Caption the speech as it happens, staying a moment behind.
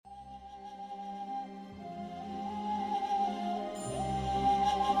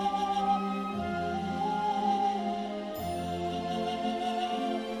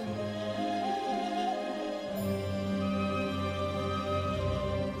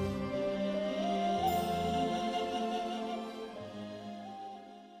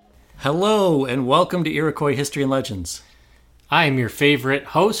Hello, and welcome to Iroquois History and Legends. I am your favorite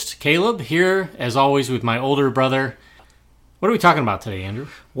host, Caleb, here, as always, with my older brother. What are we talking about today, Andrew?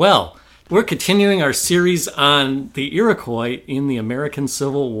 Well, we're continuing our series on the Iroquois in the American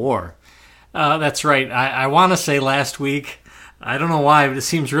Civil War. That's right. I want to say last week, I don't know why, but it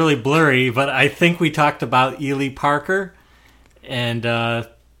seems really blurry, but I think we talked about Ely Parker, and, no?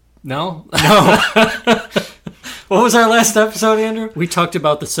 No. What was our last episode, Andrew? We talked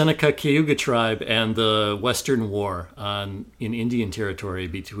about the Seneca-Cayuga tribe and the Western War in Indian Territory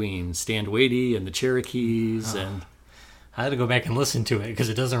between Stand-Watie and the Cherokees. And I had to go back and listen to it because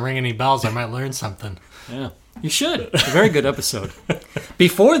it doesn't ring any bells. I might learn something. Yeah, you should. It's a very good episode.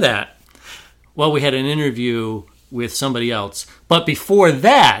 Before that, well, we had an interview with somebody else. But before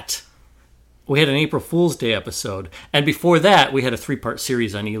that, we had an April Fool's Day episode. And before that, we had a 3-part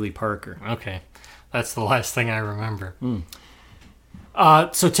series on Ely Parker. Okay. That's the last thing I remember.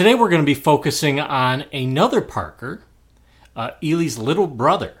 So today we're going to be focusing on another Parker, Ely's little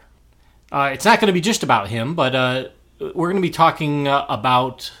brother. It's not going to be just about him, but we're going to be talking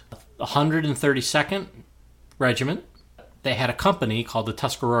about the 132nd Regiment. They had a company called the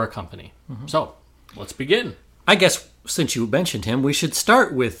Tuscarora Company. Mm-hmm. So let's begin. I guess since you mentioned him, we should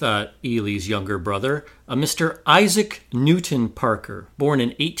start with Ely's younger brother, Mr. Isaac Newton Parker, born in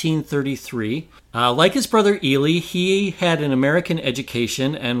 1833. Like his brother Ely, he had an American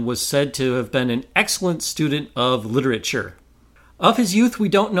education and was said to have been an excellent student of literature. Of his youth, we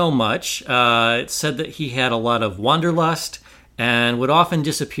don't know much. It's said that he had a lot of wanderlust and would often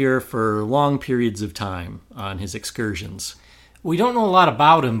disappear for long periods of time on his excursions. We don't know a lot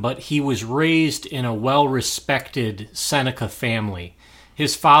about him, but he was raised in a well-respected Seneca family.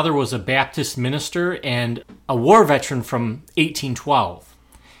 His father was a Baptist minister and a war veteran from 1812.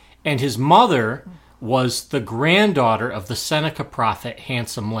 And his mother was the granddaughter of the Seneca prophet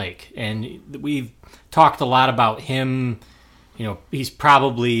Handsome Lake. And we've talked a lot about him. You know, he's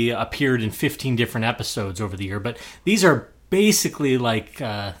probably appeared in 15 different episodes over the year. But these are basically like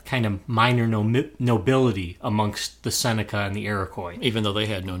kind of minor nobility amongst the Seneca and the Iroquois. Even though they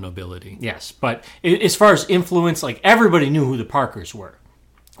had no nobility. Yes, but as far as influence, like everybody knew who the Parkers were.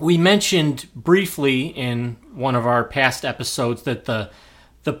 We mentioned briefly in one of our past episodes that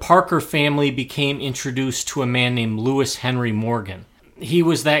the Parker family became introduced to a man named Lewis Henry Morgan. He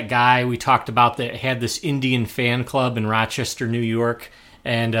was that guy we talked about that had this Indian fan club in Rochester, New York.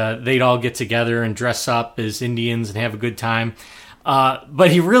 And they'd all get together and dress up as Indians and have a good time.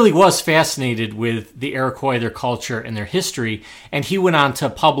 But he really was fascinated with the Iroquois, their culture, and their history. And he went on to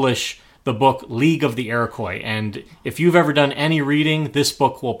publish the book League of the Iroquois. And if you've ever done any reading, this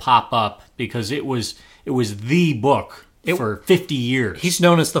book will pop up because it was the book for 50 years. He's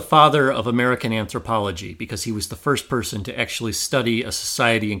known as the father of American anthropology because he was the first person to actually study a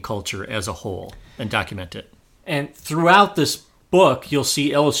society and culture as a whole and document it. And throughout this book, you'll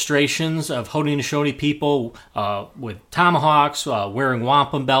see illustrations of Haudenosaunee people with tomahawks, wearing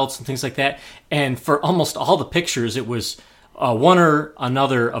wampum belts and things like that. And for almost all the pictures, it was one or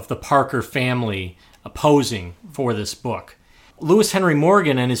another of the Parker family posing for this book. Lewis Henry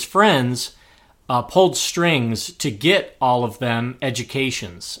Morgan and his friends pulled strings to get all of them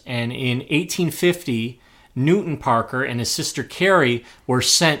educations. And in 1850, Newton Parker and his sister Carrie were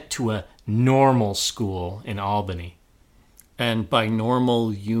sent to a normal school in Albany. And by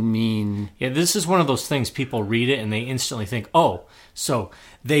normal, you mean... Yeah, this is one of those things people read it and they instantly think, oh, so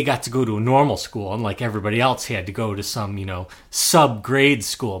they got to go to a normal school, unlike everybody else had to go to some, sub-grade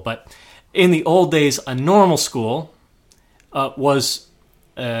school. But in the old days, a normal school was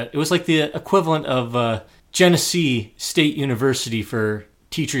like the equivalent of Genesee State University for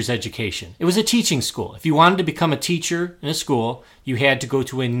teachers' education. It was a teaching school. If you wanted to become a teacher in a school, you had to go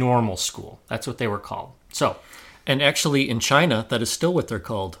to a normal school. That's what they were called. So... And actually, in China, that is still what they're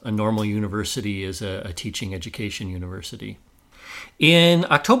called. A normal university is a teaching education university. In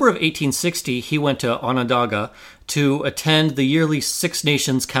October of 1860, he went to Onondaga to attend the yearly Six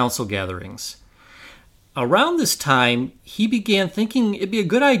Nations Council gatherings. Around this time, he began thinking it'd be a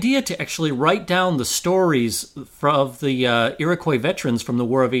good idea to actually write down the stories of the Iroquois veterans from the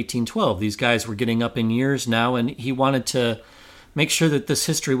War of 1812. These guys were getting up in years now, and he wanted to make sure that this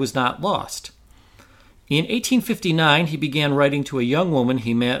history was not lost. In 1859, he began writing to a young woman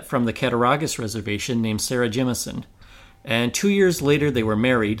he met from the Cattaraugus Reservation named Sarah Jemison. And 2 years later, they were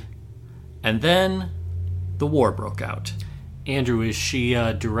married. And then the war broke out. Andrew, is she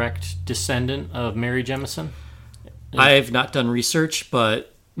a direct descendant of Mary Jemison? I've not done research,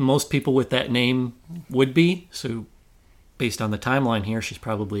 but most people with that name would be. So based on the timeline here, she's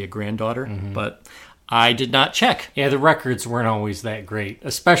probably a granddaughter. Mm-hmm. But I did not check. Yeah, the records weren't always that great,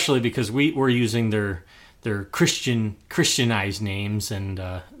 especially because we were using their Christianized names,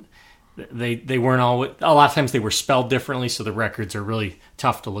 and they weren't always. A lot of times they were spelled differently, so the records are really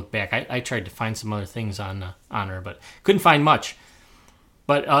tough to look back. I tried to find some other things on her, but couldn't find much.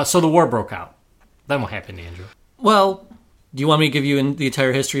 But so the war broke out. Then what happened, Andrew? Well, do you want me to give you the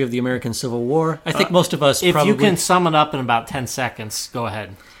entire history of the American Civil War? I think most of us if probably... you can sum it up in about 10 seconds, go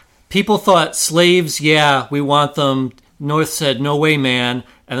ahead. People thought slaves, yeah, we want them. North said, no way, man.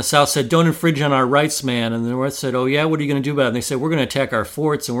 And the South said, don't infringe on our rights, man. And the North said, oh, yeah, what are you going to do about it? And they said, we're going to attack our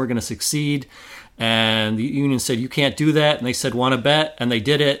forts and we're going to succeed. And the Union said, you can't do that. And they said, want to bet? And they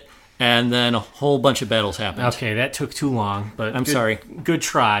did it. And then a whole bunch of battles happened. Okay, that took too long, but I'm sorry. Good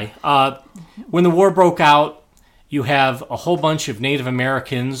try. When the war broke out, you have a whole bunch of Native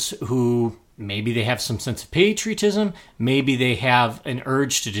Americans who maybe they have some sense of patriotism, maybe they have an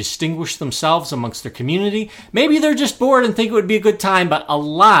urge to distinguish themselves amongst their community, maybe they're just bored and think it would be a good time, but a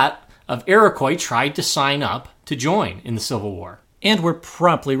lot of Iroquois tried to sign up to join in the Civil War. And were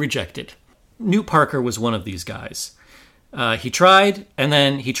promptly rejected. Newt Parker was one of these guys. He tried, and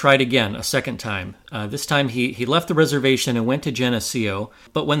then he tried again a second time. This time he left the reservation and went to Geneseo,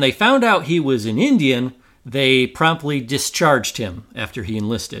 but when they found out he was an Indian, they promptly discharged him after he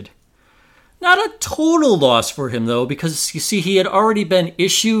enlisted. Not a total loss for him, though, because, you see, he had already been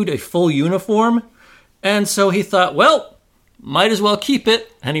issued a full uniform, and so he thought, well, might as well keep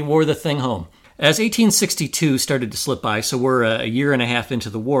it, and he wore the thing home. As 1862 started to slip by, so we're a year and a half into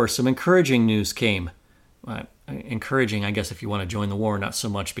the war, some encouraging news came. Encouraging, I guess, if you want to join the war, not so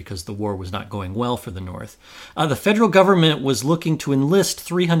much because the war was not going well for the North. The federal government was looking to enlist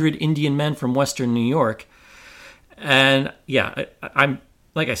 300 Indian men from western New York, and, yeah,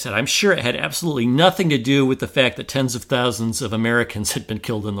 like I said, I'm sure it had absolutely nothing to do with the fact that tens of thousands of Americans had been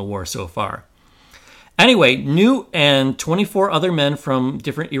killed in the war so far. Anyway, Newt and 24 other men from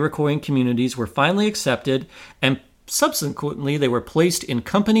different Iroquois communities were finally accepted, and subsequently they were placed in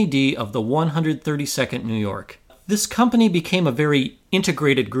Company D of the 132nd New York. This company became a very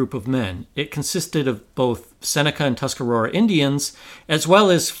integrated group of men. It consisted of both Seneca and Tuscarora Indians, as well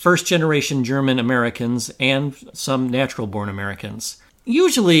as first-generation German Americans and some natural-born Americans.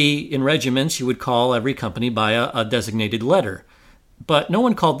 Usually, in regiments, you would call every company by a designated letter. But no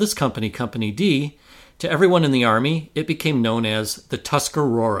one called this company Company D. To everyone in the Army, it became known as the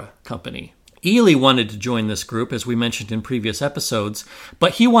Tuscarora Company. Ely wanted to join this group, as we mentioned in previous episodes,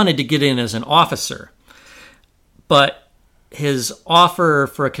 but he wanted to get in as an officer. But his offer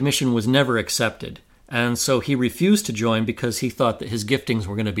for a commission was never accepted, and so he refused to join because he thought that his giftings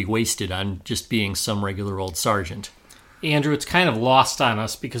were going to be wasted on just being some regular old sergeant. Andrew, it's kind of lost on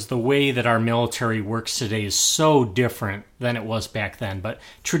us because the way that our military works today is so different than it was back then. But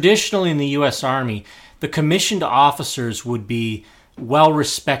traditionally in the U.S. Army, the commissioned officers would be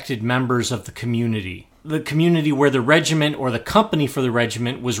well-respected members of the community where the regiment or the company for the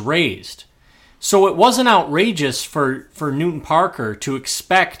regiment was raised. So it wasn't outrageous for Newt Parker to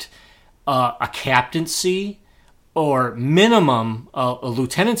expect a captaincy or minimum a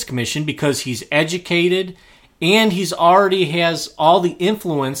lieutenant's commission because he's educated and he's already has all the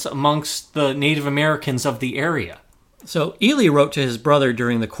influence amongst the Native Americans of the area. So Ely wrote to his brother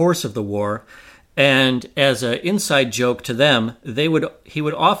during the course of the war, and as an inside joke to them, he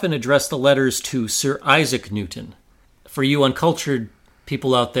would often address the letters to Sir Isaac Newton. For you uncultured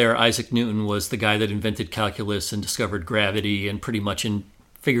people out there, Isaac Newton was the guy that invented calculus and discovered gravity and pretty much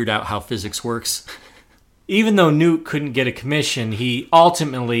figured out how physics works. Even though Newt couldn't get a commission, he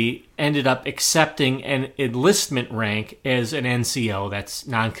ultimately ended up accepting an enlistment rank as an NCO, that's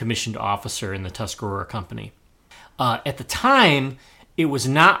non-commissioned officer in the Tuscarora Company. At the time, it was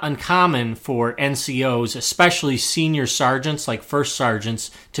not uncommon for NCOs, especially senior sergeants like first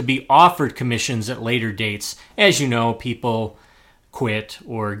sergeants, to be offered commissions at later dates. As you know, people quit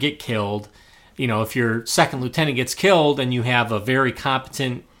or get killed. You know, if your second lieutenant gets killed and you have a very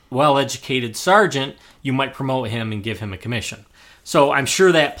competent, well-educated sergeant, you might promote him and give him a commission. So I'm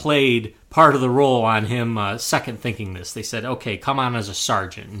sure that played part of the role on him second thinking this. They said, okay, come on as a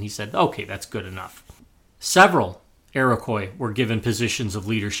sergeant. And he said, okay, that's good enough. Several Iroquois were given positions of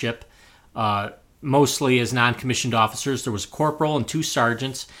leadership, mostly as non-commissioned officers. There was a corporal and 2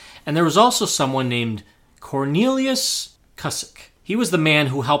 sergeants. And there was also someone named Cornelius Cussick. He was the man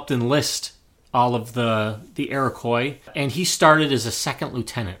who helped enlist all of the Iroquois, and he started as a second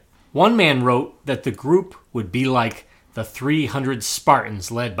lieutenant. One man wrote that the group would be like the 300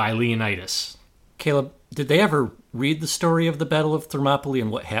 Spartans led by Leonidas. Caleb, did they ever read the story of the Battle of Thermopylae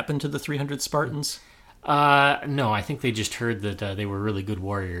and what happened to the 300 Spartans? No, I think they just heard that they were really good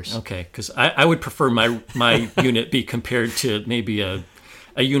warriors. Okay, because I would prefer my unit be compared to maybe a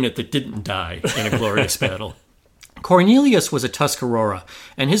unit that didn't die in a glorious battle. Cornelius was a Tuscarora,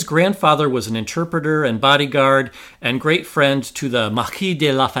 and his grandfather was an interpreter and bodyguard and great friend to the Marquis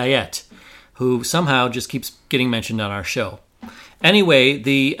de Lafayette, who somehow just keeps getting mentioned on our show. Anyway,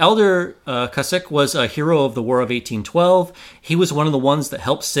 the elder Cussick was a hero of the War of 1812. He was one of the ones that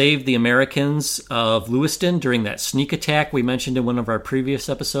helped save the Americans of Lewiston during that sneak attack we mentioned in one of our previous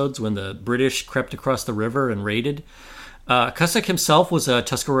episodes when the British crept across the river and raided. Cussick himself was a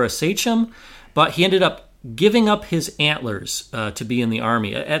Tuscarora sachem, but he ended up giving up his antlers to be in the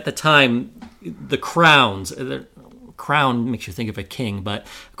army. At the time, the crowns... crown makes you think of a king, but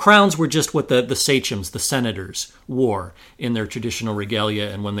crowns were just what the sachems, the senators, wore in their traditional regalia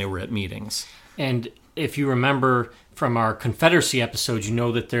and when they were at meetings. And if you remember from our Confederacy episode, you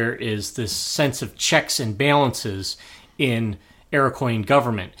know that there is this sense of checks and balances in Iroquois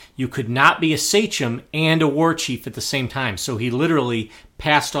government. You could not be a sachem and a war chief at the same time, so he literally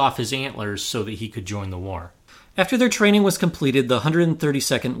passed off his antlers so that he could join the war. After their training was completed, the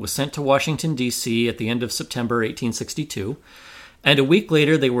 132nd was sent to Washington, D.C. at the end of September 1862, and a week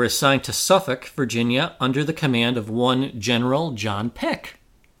later they were assigned to Suffolk, Virginia, under the command of one General John Peck.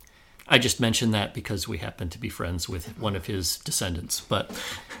 I just mentioned that because we happen to be friends with one of his descendants.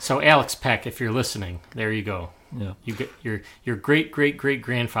 So Alex Peck, if you're listening, there you go. Yeah. You get your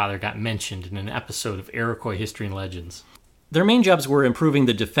great-great-great-grandfather got mentioned in an episode of Iroquois History and Legends. Their main jobs were improving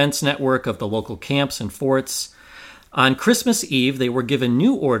the defense network of the local camps and forts. On Christmas Eve, they were given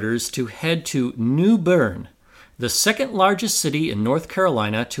new orders to head to New Bern, the second largest city in North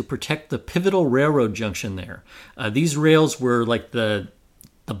Carolina, to protect the pivotal railroad junction there. These rails were like the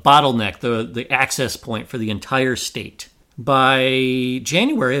bottleneck, the access point for the entire state. By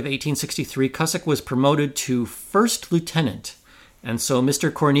January of 1863, Cussick was promoted to first lieutenant, and so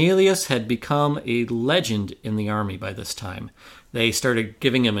Mr. Cornelius had become a legend in the Army by this time. They started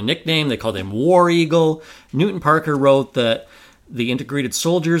giving him a nickname. They called him War Eagle. Newton Parker wrote that the integrated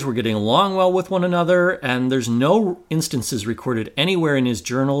soldiers were getting along well with one another, and there's no instances recorded anywhere in his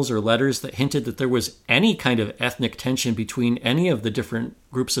journals or letters that hinted that there was any kind of ethnic tension between any of the different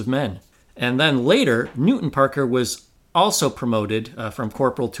groups of men. And then later, Newton Parker was also promoted from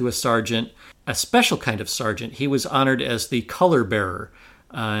corporal to a sergeant, a special kind of sergeant. He was honored as the color bearer.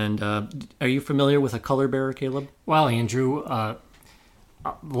 And are you familiar with a color bearer, Caleb? Well, Andrew,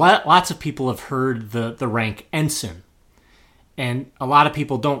 lots of people have heard the rank ensign. And a lot of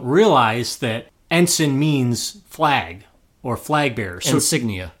people don't realize that ensign means flag or flag bearer. So,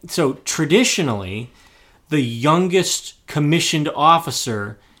 insignia. So traditionally, the youngest commissioned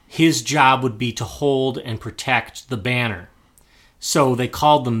officer, his job would be to hold and protect the banner. So they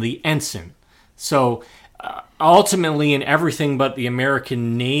called them the ensign. So ultimately, in everything but the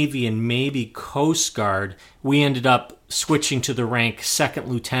American Navy and maybe Coast Guard, we ended up switching to the rank second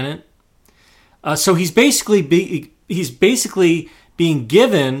lieutenant. So he's basically being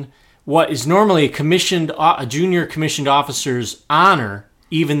given what is normally a junior commissioned officer's honor,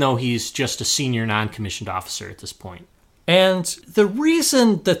 even though he's just a senior non-commissioned officer at this point. And the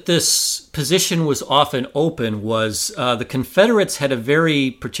reason that this position was often open was the Confederates had a very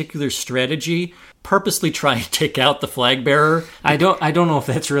particular strategy, purposely trying to take out the flag bearer. I don't know if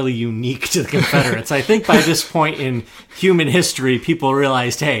that's really unique to the Confederates. I think by this point in human history, people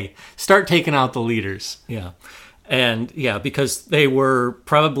realized, hey, start taking out the leaders. Yeah. And yeah, because they were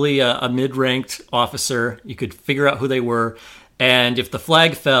probably a mid-ranked officer. You could figure out who they were. And if the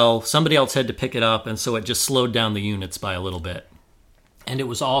flag fell, somebody else had to pick it up, and so it just slowed down the units by a little bit. And it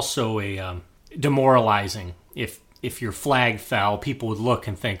was also demoralizing. If your flag fell, people would look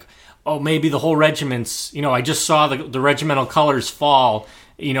and think, oh, maybe the whole regiment's, I just saw the regimental colors fall,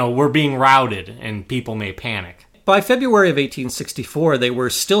 we're being routed, and people may panic. By February of 1864, they were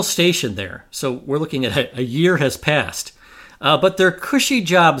still stationed there, so we're looking at a year has passed. But their cushy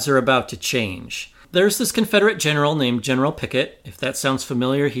jobs are about to change. There's this Confederate general named General Pickett. If that sounds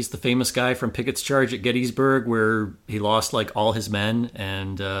familiar, he's the famous guy from Pickett's Charge at Gettysburg where he lost all his men,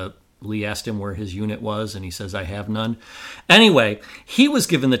 and Lee asked him where his unit was, and he says, I have none. Anyway, he was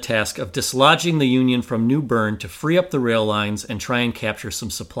given the task of dislodging the Union from New Bern to free up the rail lines and try and capture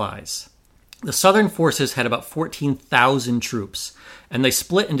some supplies. The Southern forces had about 14,000 troops, and they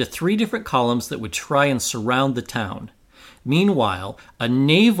split into 3 different columns that would try and surround the town. Meanwhile, a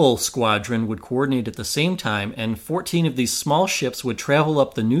naval squadron would coordinate at the same time, and 14 of these small ships would travel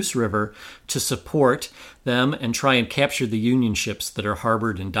up the Neuse River to support them and try and capture the Union ships that are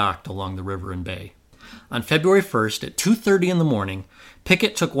harbored and docked along the river and bay. On February 1st at 2:30 in the morning,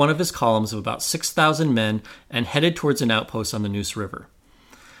 Pickett took one of his columns of about 6,000 men and headed towards an outpost on the Neuse River.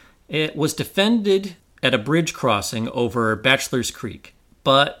 It was defended at a bridge crossing over Bachelor's Creek,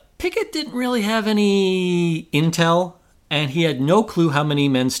 but Pickett didn't really have any intel, and he had no clue how many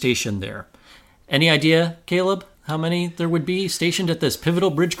men stationed there. Any idea, Caleb, how many there would be stationed at this pivotal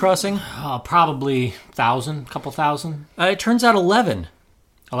bridge crossing? Probably 1,000, couple thousand. It turns out 11.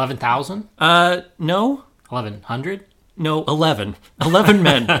 11,000? No. 1,100? No, 11. 11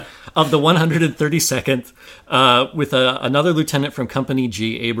 men of the 132nd, with another lieutenant from Company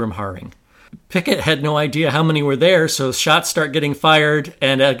G, Abram Haring. Pickett had no idea how many were there, so shots start getting fired,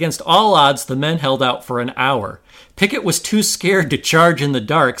 and against all odds, the men held out for an hour. Pickett was too scared to charge in the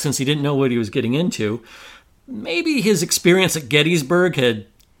dark since he didn't know what he was getting into. Maybe his experience at Gettysburg had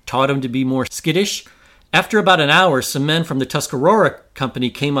taught him to be more skittish. After about an hour, some men from the Tuscarora company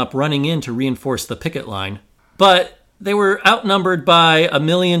came up running in to reinforce the picket line. But they were outnumbered by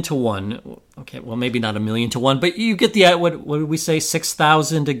 1,000,000 to 1. Okay, well, maybe not 1,000,000 to 1, but you get the, what did we say,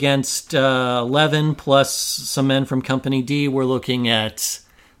 6,000 against 11, plus some men from Company D. We're looking at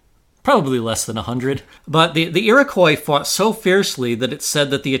probably less than 100. But the Iroquois fought so fiercely that it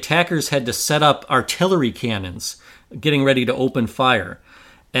said that the attackers had to set up artillery cannons, getting ready to open fire.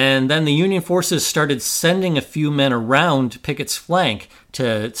 And then the Union forces started sending a few men around Pickett's flank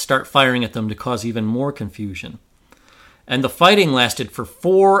to start firing at them to cause even more confusion. And the fighting lasted for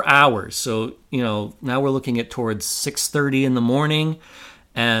 4 hours. So, now we're looking at towards 6:30 in the morning.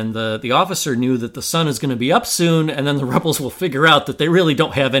 And the officer knew that the sun is going to be up soon, and then the rebels will figure out that they really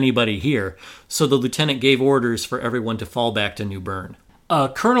don't have anybody here. So the lieutenant gave orders for everyone to fall back to New Bern.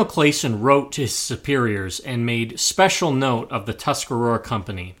 Colonel Clayson wrote to his superiors and made special note of the Tuscarora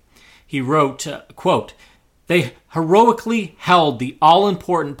Company. He wrote, quote, "They heroically held the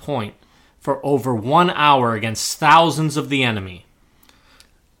all-important point for over 1 hour against thousands of the enemy."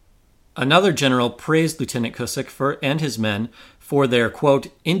 Another general praised Lieutenant Cusick and his men for their, quote,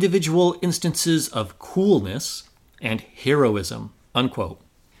 "individual instances of coolness and heroism," unquote.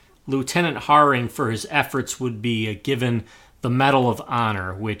 Lieutenant Haring, for his efforts, would be given the Medal of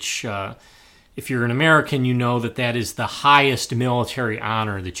Honor, which, if you're an American, you know that is the highest military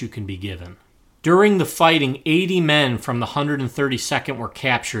honor that you can be given. During the fighting, 80 men from the 132nd were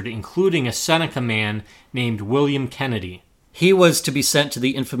captured, including a Seneca man named William Kennedy. He was to be sent to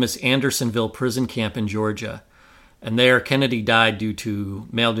the infamous Andersonville prison camp in Georgia. And there, Kennedy died due to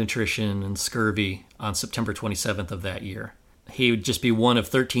malnutrition and scurvy on September 27th of that year. He would just be one of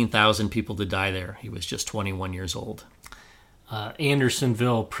 13,000 people to die there. He was just 21 years old.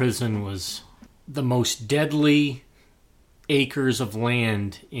 Andersonville prison was the most deadly acres of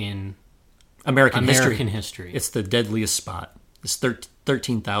land in American history. It's the deadliest spot. It's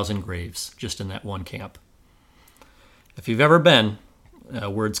 13,000 graves just in that one camp. If you've ever been,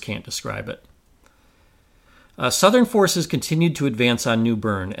 words can't describe it. Southern forces continued to advance on New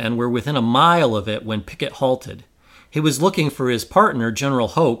Bern and were within a mile of it when Pickett halted. He was looking for his partner, General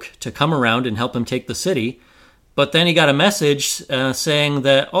Hoke, to come around and help him take the city, but then he got a message saying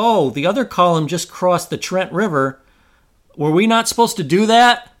that, the other column just crossed the Trent River. Were we not supposed to do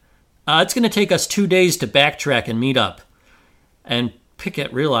that? It's going to take us 2 days to backtrack and meet up. And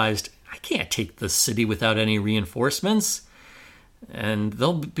Pickett realized, I can't take the city without any reinforcements. And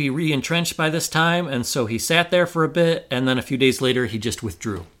they'll be re-entrenched by this time. And so he sat there for a bit, and then a few days later, he just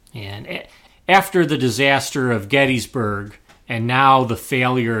withdrew. And after the disaster of Gettysburg, and now the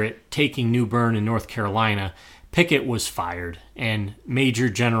failure at taking New Bern in North Carolina, Pickett was fired, and Major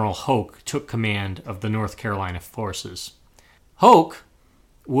General Hoke took command of the North Carolina forces. Hoke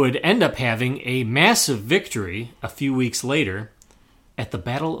would end up having a massive victory a few weeks later at the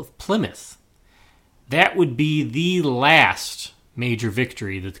Battle of Plymouth. That would be the last major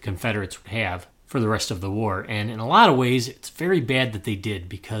victory that the Confederates would have for the rest of the war. And in a lot of ways, it's very bad that they did,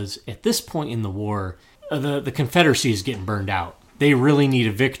 because at this point in the war, the Confederacy is getting burned out. They really need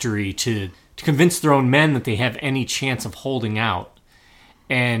a victory to convince their own men that they have any chance of holding out.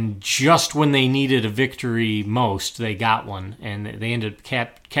 And just when they needed a victory most, they got one. And they ended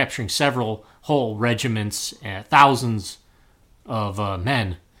up capturing several whole regiments, thousands of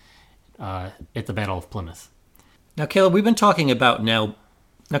men at the Battle of Plymouth. Now, Caleb, we've been talking about New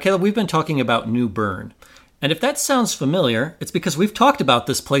Bern. And if that sounds familiar, it's because we've talked about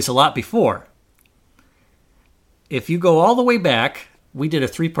this place a lot before. If you go all the way back, we did a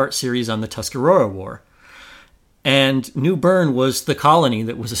 3-part series on the Tuscarora War. And New Bern was the colony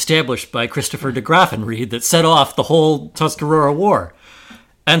that was established by Christopher de Graffenried that set off the whole Tuscarora War.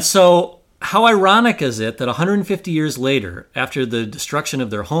 And so How ironic is it that 150 years later, after the destruction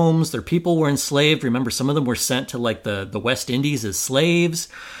of their homes, their people were enslaved. Remember, some of them were sent to like the West Indies as slaves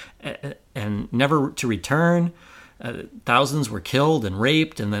and never to return. Thousands were killed and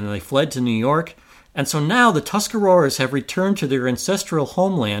raped, and then they fled to New York. And so now the Tuscaroras have returned to their ancestral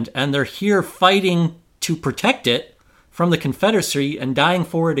homeland, and they're here fighting to protect it from the Confederacy and dying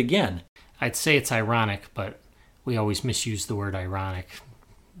for it again. I'd say it's ironic, but we always misuse the word ironic.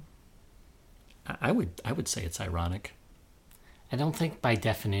 I would say it's ironic. I don't think by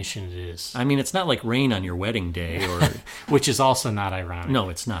definition it is. I mean, it's not like rain on your wedding day, or which is also not ironic. No,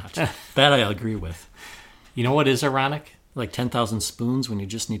 it's not. That I agree with. You know what is ironic? Like 10,000 spoons when you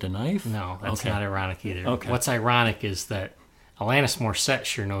just need a knife? No, that's not ironic either. Okay. What's ironic is that Alanis Morissette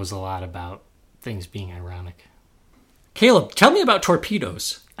sure knows a lot about things being ironic. Caleb, tell me about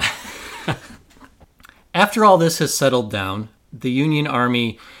torpedoes. After all this has settled down, the Union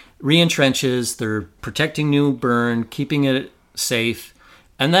Army re-entrenches. They're protecting New Bern, keeping it safe,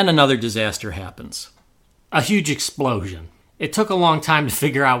 and then another disaster happens. A huge explosion. It took a long time to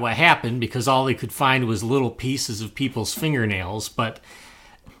figure out what happened because all they could find was little pieces of people's fingernails. But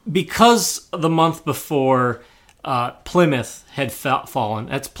because the month before Plymouth had fallen,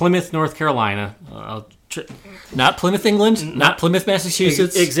 that's Plymouth, North Carolina. Not Plymouth, England. Not Plymouth,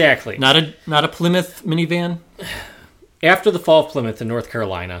 Massachusetts. Exactly. Not a Plymouth minivan. After the fall of Plymouth in North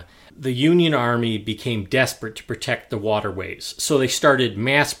Carolina, the Union Army became desperate to protect the waterways. So they started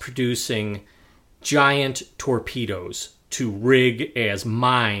mass producing giant torpedoes to rig as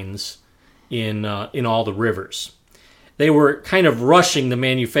mines in all the rivers. They were kind of rushing the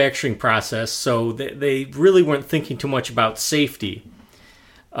manufacturing process, so they really weren't thinking too much about safety.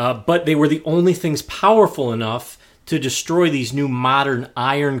 But they were the only things powerful enough to destroy these new modern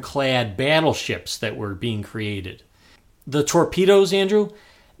ironclad battleships that were being created. The torpedoes, Andrew,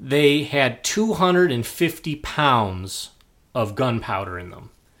 they had 250 pounds of gunpowder in them.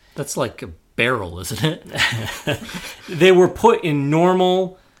 That's like a barrel, isn't it? They were put in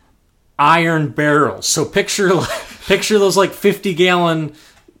normal iron barrels. So picture those like 50-gallon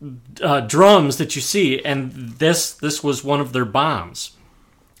drums that you see, and this was one of their bombs.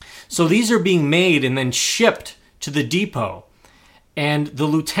 So these are being made and then shipped to the depot. And the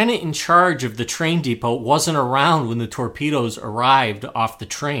lieutenant in charge of the train depot wasn't around when the torpedoes arrived off the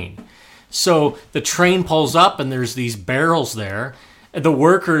train. So the train pulls up and there's these barrels there. The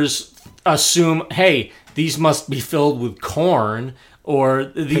workers assume, hey, these must be filled with corn or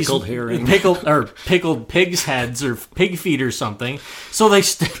these pickled herring, pickled pig's heads or pig feet or something. So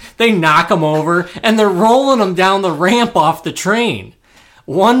they knock them over and they're rolling them down the ramp off the train.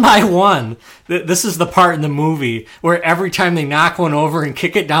 One by one. This is the part in the movie where every time they knock one over and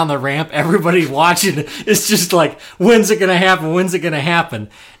kick it down the ramp, everybody watching is just like, when's it going to happen? When's it going to happen?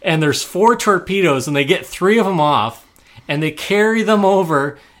 And there's 4 torpedoes, and they get 3 of them off, and they carry them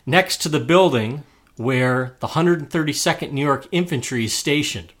over next to the building where the 132nd New York Infantry is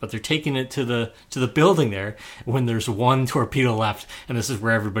stationed. But they're taking it to the building there when there's 1 torpedo left, and this is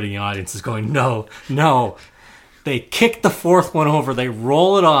where everybody in the audience is going, no. They kick the 4th one over, they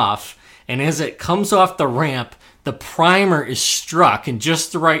roll it off, and as it comes off the ramp, the primer is struck in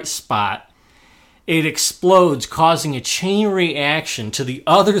just the right spot. It explodes, causing a chain reaction to the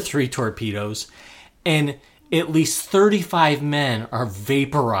other 3 torpedoes, and at least 35 men are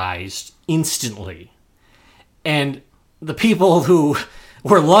vaporized instantly. And the people who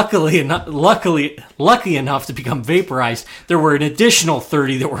were lucky enough to become vaporized, there were an additional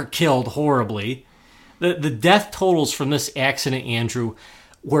 30 that were killed horribly. The death totals from this accident, Andrew,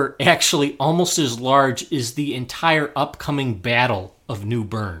 were actually almost as large as the entire upcoming Battle of New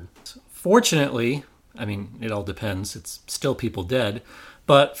Bern. Fortunately, I mean, it all depends. It's still people dead.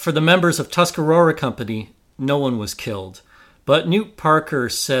 But for the members of Tuscarora Company, no one was killed. But Newt Parker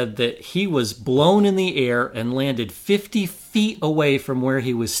said that he was blown in the air and landed 50 feet away from where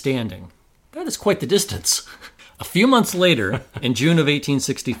he was standing. That is quite the distance. A few months later, in June of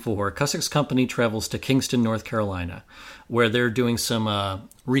 1864, Cussock's company travels to Kingston, North Carolina, where they're doing some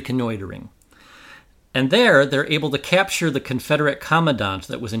reconnoitering. And there, they're able to capture the Confederate commandant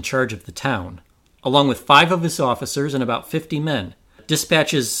that was in charge of the town, along with 5 of his officers and about 50 men.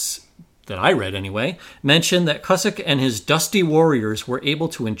 Dispatches that I read anyway, mention that Cussock and his dusty warriors were able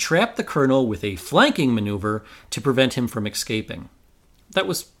to entrap the colonel with a flanking maneuver to prevent him from escaping. That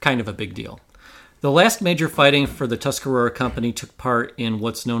was kind of a big deal. The last major fighting for the Tuscarora Company took part in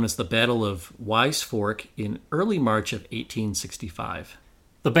what's known as the Battle of Wise Fork in early March of 1865.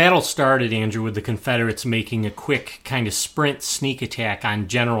 The battle started, Andrew, with the Confederates making a quick kind of sprint sneak attack on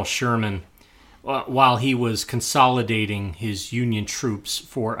General Sherman while he was consolidating his Union troops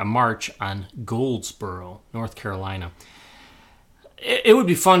for a march on Goldsboro, North Carolina. It would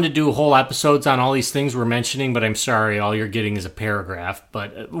be fun to do whole episodes on all these things we're mentioning, but I'm sorry, all you're getting is a paragraph.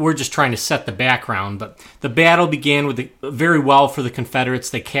 But we're just trying to set the background. But the battle began very well for the Confederates.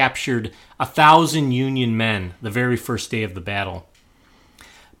 They captured 1,000 Union men the very first day of the battle.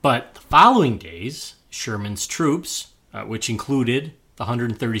 But the following days, Sherman's troops, which included the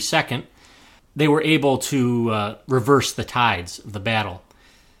 132nd, they were able to reverse the tides of the battle.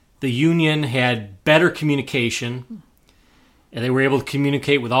 The Union had better communication, and they were able to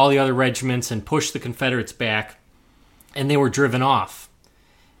communicate with all the other regiments and push the Confederates back, and they were driven off.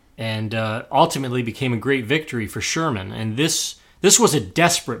 And ultimately became a great victory for Sherman. And this was a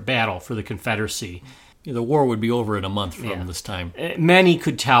desperate battle for the Confederacy. Yeah, the war would be over in a month from this time. Many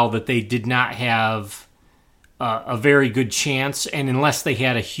could tell that they did not have a very good chance, and unless they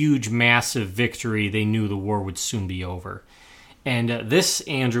had a huge, massive victory, they knew the war would soon be over. And this,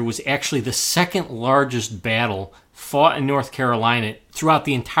 Andrew, was actually the second largest battle fought in North Carolina throughout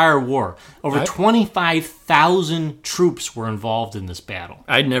the entire war. Over 25,000 troops were involved in this battle.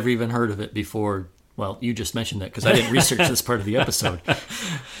 I'd never even heard of it before. Well, you just mentioned that because I didn't research this part of the episode.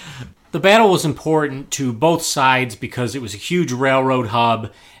 The battle was important to both sides because it was a huge railroad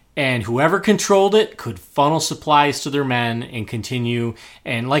hub, and whoever controlled it could funnel supplies to their men and continue.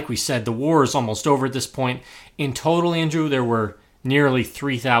 And like we said, the war is almost over at this point. In total, Andrew, there were nearly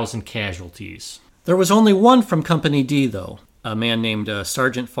 3,000 casualties. There was only one from Company D, though, a man named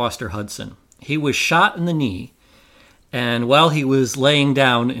Sergeant Foster Hudson. He was shot in the knee, and while he was laying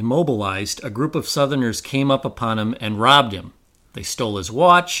down, immobilized, a group of Southerners came up upon him and robbed him. They stole his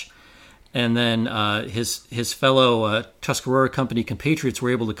watch, and then his fellow Tuscarora Company compatriots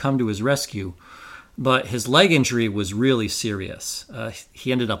were able to come to his rescue. But his leg injury was really serious.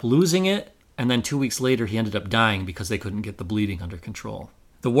 He ended up losing it, and then 2 weeks later he ended up dying because they couldn't get the bleeding under control.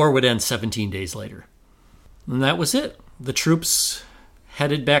 The war would end 17 days later. And that was it. The troops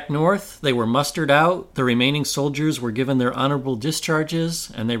headed back north. They were mustered out. The remaining soldiers were given their honorable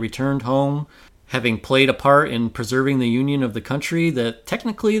discharges, and they returned home, having played a part in preserving the union of the country that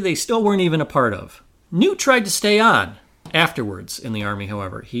technically they still weren't even a part of. Newt tried to stay on afterwards in the Army,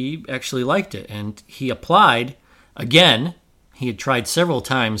 however. He actually liked it, and he applied again. He had tried several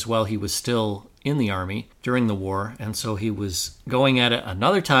times while he was still in the Army during the war, and so he was going at it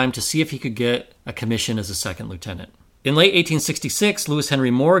another time to see if he could get a commission as a second lieutenant. In late 1866, Lewis Henry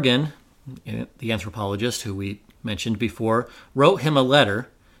Morgan, the anthropologist who we mentioned before, wrote him a letter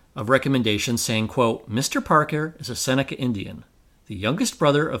of recommendation saying, quote, Mr. Parker is a Seneca Indian, the youngest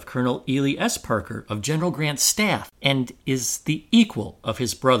brother of Colonel Ely S. Parker of General Grant's staff, and is the equal of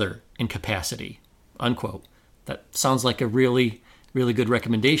his brother in capacity, unquote. That sounds like a really, really good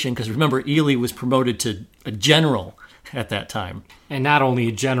recommendation because remember, Ely was promoted to a general at that time. And not only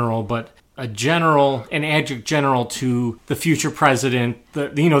a general, but a general, an adjunct general to the future president,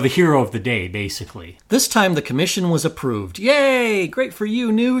 the hero of the day, basically. This time the commission was approved. Yay! Great for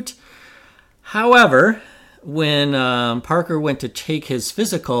you, Newt! However, when Parker went to take his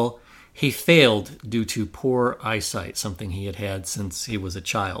physical, he failed due to poor eyesight, something he had had since he was a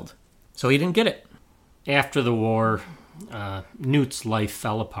child. So he didn't get it. After the war, Newt's life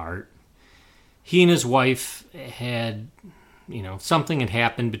fell apart. He and his wife had, something had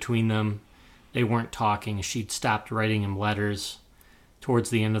happened between them. They weren't talking. She'd stopped writing him letters towards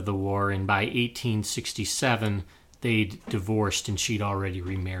the end of the war, and by 1867, they'd divorced and she'd already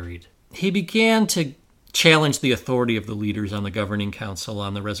remarried. He began to challenge the authority of the leaders on the governing council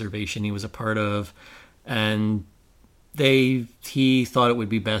on the reservation he was a part of, and he thought it would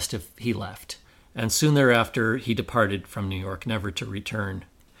be best if he left. And soon thereafter, he departed from New York, never to return.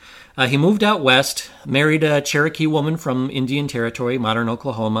 He moved out west, married a Cherokee woman from Indian Territory, modern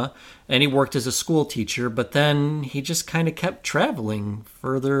Oklahoma, and he worked as a school teacher, but then he just kind of kept traveling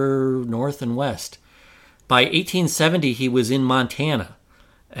further north and west. By 1870, he was in Montana,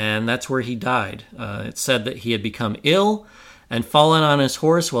 and that's where he died. It's said that he had become ill and fallen on his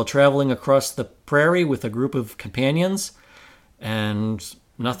horse while traveling across the prairie with a group of companions, and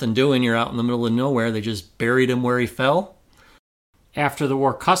nothing doing, you're out in the middle of nowhere. They just buried him where he fell. After the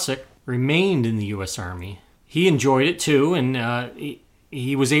war, Cussick remained in the U.S. Army. He enjoyed it too, and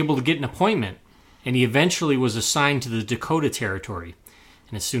he was able to get an appointment. And he eventually was assigned to the Dakota Territory.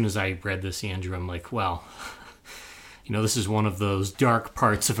 And as soon as I read this, Andrew, I'm like, well, this is one of those dark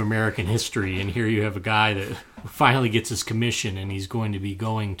parts of American history. And here you have a guy that finally gets his commission, and he's going to be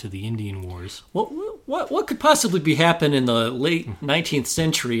going to the Indian Wars. What could possibly be happening in the late 19th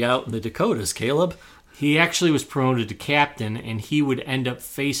century out in the Dakotas, Caleb? He actually was promoted to captain, and he would end up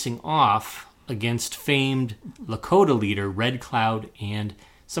facing off against famed Lakota leader Red Cloud and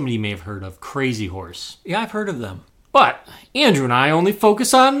somebody you may have heard of, Crazy Horse. Yeah, I've heard of them. But Andrew and I only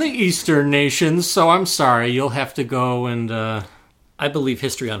focus on the eastern nations, so I'm sorry. You'll have to go and... I believe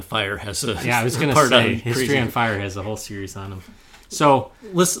History on Fire has a Yeah, I was going to say, History on Fire has a whole series on them. So,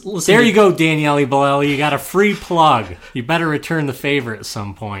 listen there you go, Daniele Bolelli. You got a free plug. You better return the favor at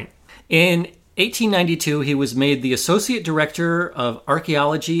some point. In 1892, he was made the Associate Director of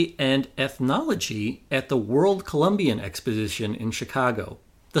Archaeology and Ethnology at the World Columbian Exposition in Chicago.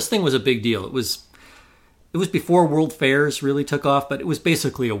 This thing was a big deal. It was before World Fairs really took off, but it was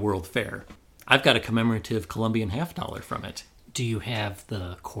basically a World Fair. I've got a commemorative Columbian $50 from it. Do you have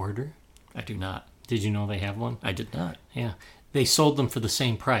the quarter? I do not. Did you know they have one? I did not. Yeah. They sold them for the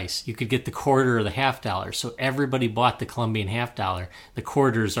same price. You could get the quarter or the $50. So everybody bought the Columbian $50. The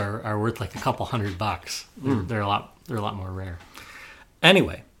quarters are worth like a couple $100. They're a lot more rare.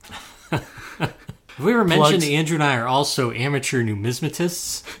 Anyway. Have we ever mentioned Andrew and I are also amateur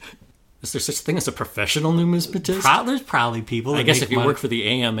numismatists? Is there such a thing as a professional numismatist? There's probably people. I guess if you work for the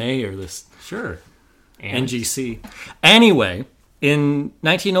AMA or this sure NGC. Anyway, in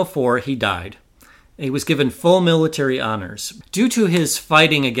 1904, he died. He was given full military honors. Due to his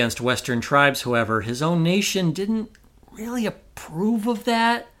fighting against Western tribes, however, his own nation didn't really approve of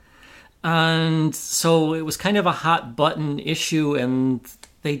that. And so it was kind of a hot button issue, and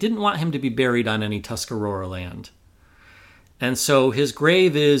they didn't want him to be buried on any Tuscarora land. And so his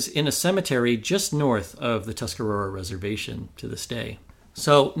grave is in a cemetery just north of the Tuscarora Reservation to this day.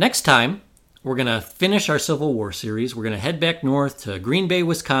 So next time, we're going to finish our Civil War series. We're going to head back north to Green Bay,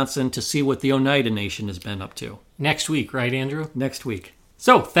 Wisconsin to see what the Oneida Nation has been up to. Next week, right, Andrew? Next week.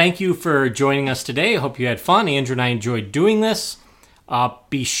 So thank you for joining us today. I hope you had fun. Andrew and I enjoyed doing this.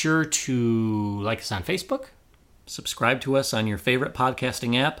 Be sure to like us on Facebook. Subscribe to us on your favorite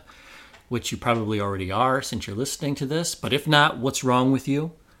podcasting app, which you probably already are since you're listening to this. But if not, what's wrong with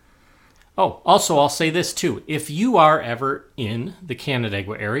you? Oh, also, I'll say this too. If you are ever in the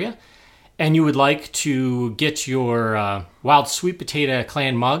Canandaigua area and you would like to get your Wild Sweet Potato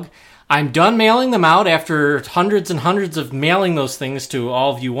Clan mug, I'm done mailing them out after hundreds and hundreds of mailing those things to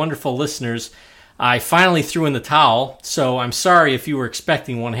all of you wonderful listeners. I finally threw in the towel, so I'm sorry if you were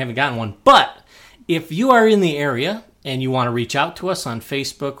expecting one and haven't gotten one. But if you are in the area and you want to reach out to us on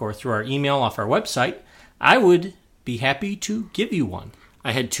Facebook or through our email off our website, I would be happy to give you one.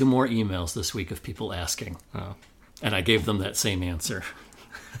 I had 2 more emails this week of people asking, and I gave them that same answer.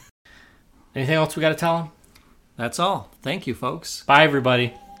 Anything else we got to tell them? That's all. Thank you, folks. Bye,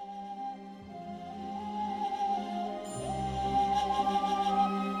 everybody.